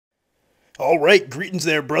All right, greetings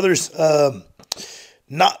there, brothers.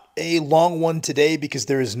 Not a long one today because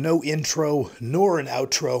there is no intro nor an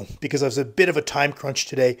outro because I was a bit of a time crunch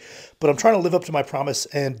today, but I'm trying to live up to my promise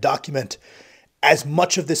and document as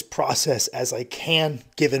much of this process as I can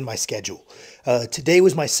given my schedule. Today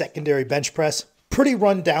was my secondary bench press. Pretty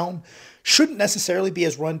run down. Shouldn't necessarily be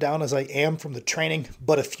as run down as I am from the training,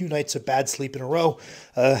 but a few nights of bad sleep in a row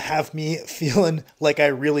have me feeling like I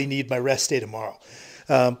really need my rest day tomorrow.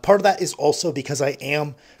 Part of that is also because I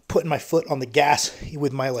am putting my foot on the gas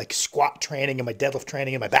with my squat training and my deadlift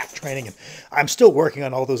training and my back training. And I'm still working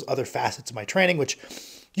on all those other facets of my training, which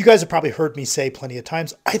you guys have probably heard me say plenty of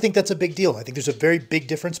times. I think that's a big deal. I think there's a very big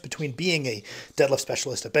difference between being a deadlift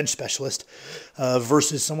specialist, a bench specialist,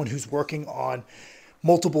 versus someone who's working on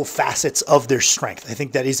multiple facets of their strength. I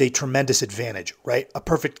think that is a tremendous advantage, right? A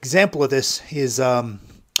perfect example of this is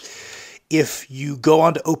if you go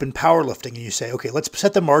on to open powerlifting and you say, okay, let's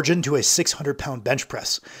set the margin to a 600-pound bench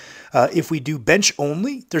press. If we do bench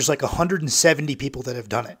only, there's like 170 people that have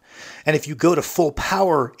done it. And if you go to full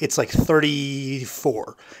power, it's like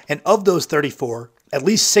 34. And of those 34, at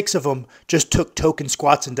least 6 of them just took token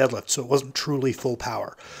squats and deadlifts, so it wasn't truly full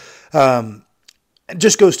power. It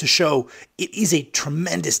just goes to show it is a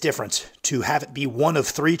tremendous difference to have it be one of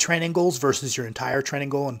 3 training goals versus your entire training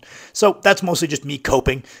goal. And so that's mostly just me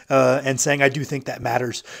coping and saying I do think that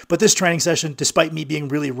matters. But this training session, despite me being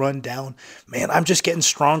really run down, man, I'm just getting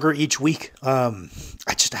stronger each week. I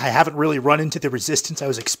haven't really run into the resistance I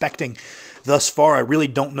was expecting thus far. I really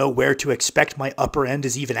don't know where to expect my upper end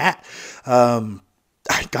is even at.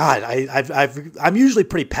 God, I'm usually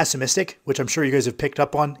pretty pessimistic, which I'm sure you guys have picked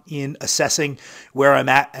up on in assessing where I'm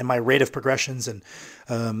at and my rate of progressions and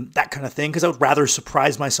that kind of thing, because I would rather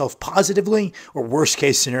surprise myself positively or worst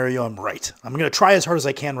case scenario, I'm right. I'm going to try as hard as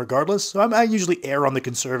I can regardless. So I usually err on the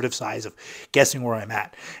conservative side of guessing where I'm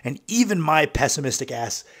at. And even my pessimistic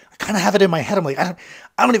ass, I kind of have it in my head. I'm like, I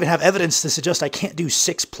don't even have evidence to suggest I can't do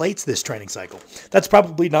 6 plates this training cycle. That's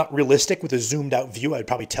probably not realistic with a zoomed out view. I'd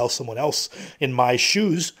probably tell someone else in my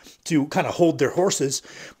shoes to kind of hold their horses,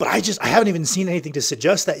 but I haven't even seen anything to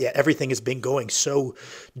suggest that yet. Everything has been going so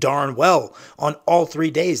darn well on all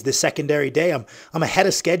 3 days. This secondary day, I'm ahead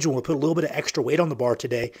of schedule. We put a little bit of extra weight on the bar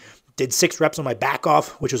today. Did 6 reps on my back off,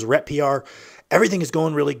 which was a rep PR. Everything is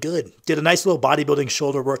going really good. Did a nice little bodybuilding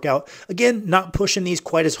shoulder workout. Again, not pushing these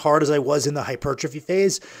quite as hard as I was in the hypertrophy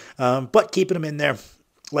phase, but keeping them in there.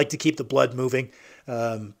 Like to keep the blood moving.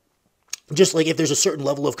 Just like if there's a certain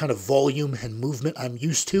level of kind of volume and movement I'm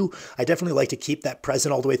used to, I definitely like to keep that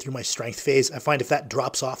present all the way through my strength phase. I find if that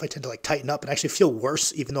drops off, I tend to tighten up and actually feel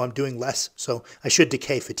worse, even though I'm doing less. So I should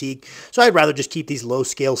decay fatigue. So I'd rather just keep these low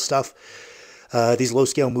scale stuff, these low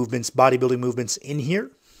scale movements, bodybuilding movements in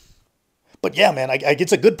here. But yeah, man,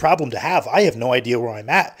 it's a good problem to have. I have no idea where I'm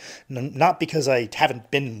at. Not because I haven't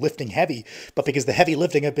been lifting heavy, but because the heavy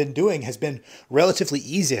lifting I've been doing has been relatively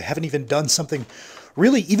easy. I haven't even done something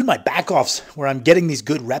really, even my back offs where I'm getting these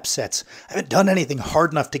good rep sets. I haven't done anything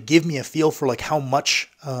hard enough to give me a feel for how much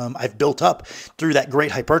I've built up through that great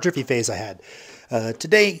hypertrophy phase I had.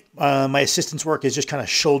 Today, my assistance work is just kind of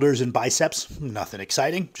shoulders and biceps. Nothing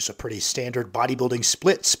exciting, just a pretty standard bodybuilding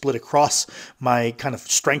split across my kind of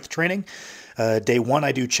strength training. Day 1,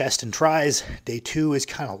 I do chest and tris. Day 2 is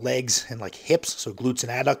kind of legs and hips, so glutes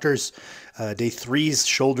and adductors. Day 3 is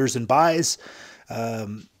shoulders and bis.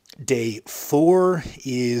 Day 4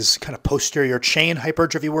 is kind of posterior chain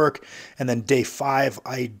hypertrophy work. And then day 5,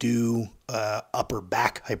 I do upper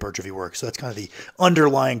back hypertrophy work. So that's kind of the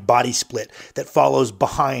underlying body split that follows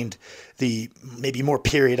behind the maybe more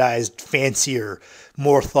periodized, fancier,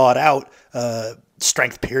 more thought out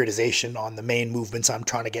strength periodization on the main movements I'm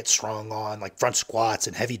trying to get strong on, like front squats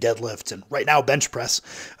and heavy deadlifts, and right now bench press.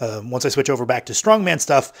 Once I switch over back to strongman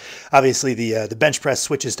stuff, obviously the bench press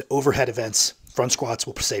switches to overhead events. Front squats,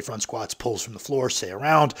 we'll say front squats, pulls from the floor, stay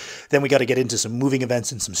around. Then we got to get into some moving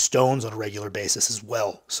events and some stones on a regular basis as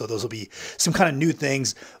well. So those will be some kind of new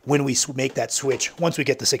things when we make that switch, once we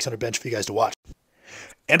get the 600 bench for you guys to watch.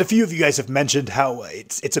 And a few of you guys have mentioned how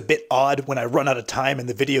it's a bit odd when I run out of time and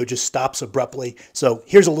the video just stops abruptly. So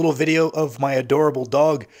here's a little video of my adorable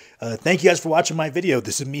dog. Thank you guys for watching my video.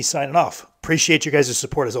 This is me signing off. Appreciate you guys'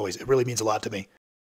 support as always. It really means a lot to me.